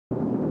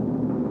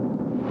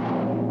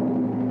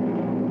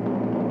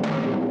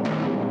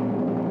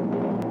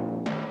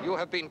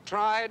have been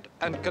tried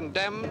and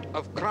condemned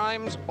of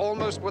crimes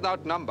almost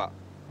without number.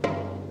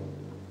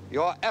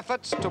 Your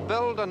efforts to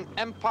build an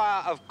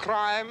empire of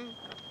crime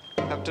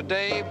have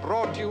today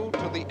brought you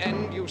to the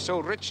end you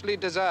so richly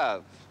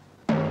deserve.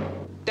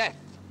 Death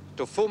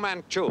to Fu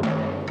Manchu.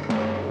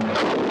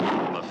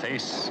 The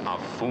face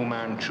of Fu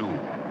Manchu.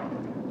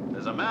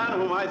 There's a man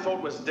whom I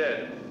thought was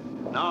dead.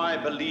 Now I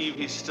believe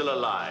he's still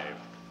alive.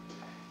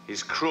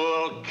 He's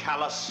cruel,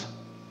 callous,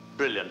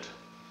 brilliant,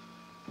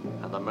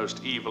 and the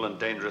most evil and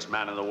dangerous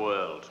man in the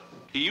world.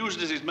 He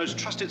used as his most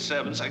trusted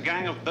servants a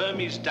gang of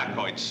Burmese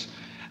dacoits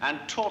and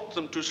taught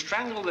them to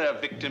strangle their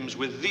victims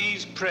with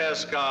these prayer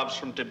scarves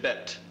from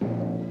Tibet.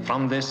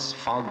 From this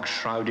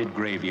fog-shrouded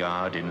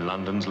graveyard in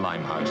London's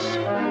Limehouse,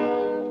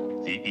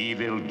 the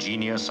evil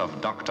genius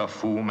of Dr.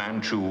 Fu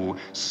Manchu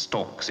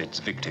stalks its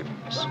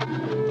victims.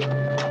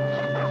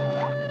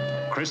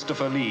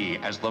 Christopher Lee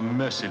as the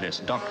merciless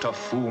Dr.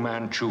 Fu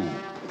Manchu,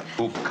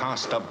 who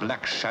cast a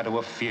black shadow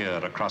of fear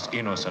across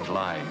innocent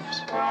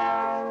lives.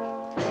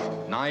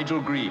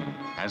 Nigel Green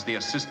as the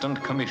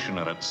Assistant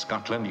Commissioner at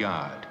Scotland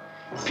Yard,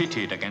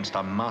 pitted against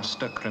a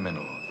master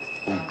criminal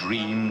who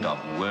dreamed of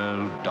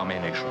world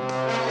domination.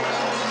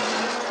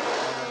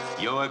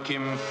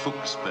 Joachim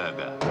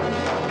Fuchsberger.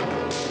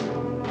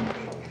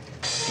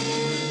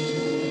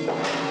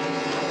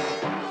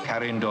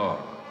 Karin,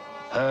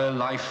 her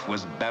life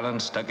was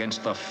balanced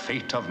against the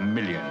fate of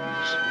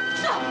millions.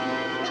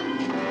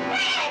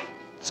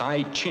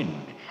 Tsai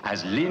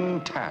as Lin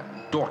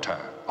Tan, daughter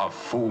of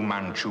Fu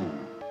Manchu.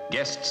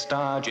 Guest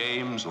star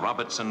James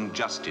Robertson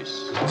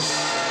Justice.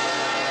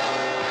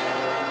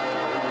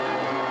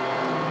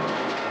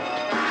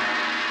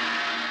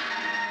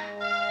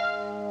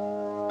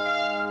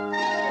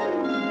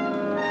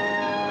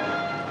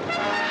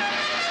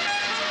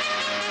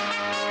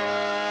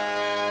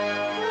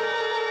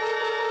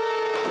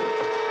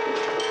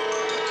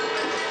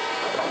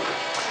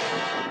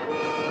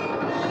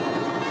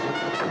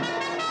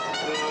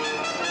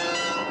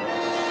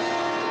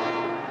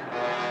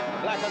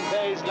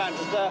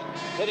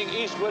 Heading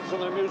eastward from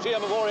the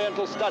Museum of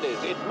Oriental Studies.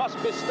 It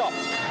must be stopped.